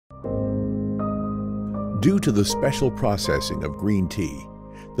Due to the special processing of green tea,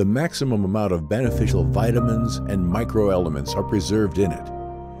 the maximum amount of beneficial vitamins and microelements are preserved in it.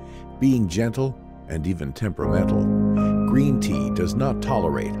 Being gentle and even temperamental, green tea does not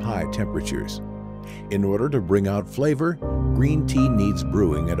tolerate high temperatures. In order to bring out flavor, green tea needs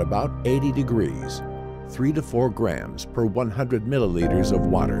brewing at about 80 degrees, 3 to 4 grams per 100 milliliters of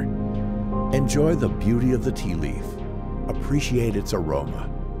water. Enjoy the beauty of the tea leaf, appreciate its aroma,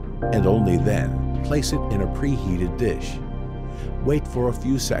 and only then place it in a preheated dish. Wait for a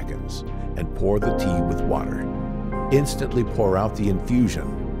few seconds and pour the tea with water. Instantly pour out the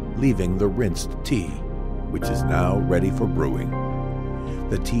infusion, leaving the rinsed tea, which is now ready for brewing.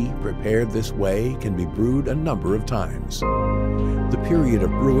 The tea prepared this way can be brewed a number of times. The period of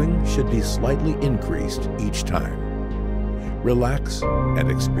brewing should be slightly increased each time. Relax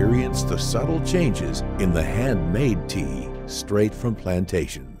and experience the subtle changes in the handmade tea straight from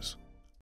plantations.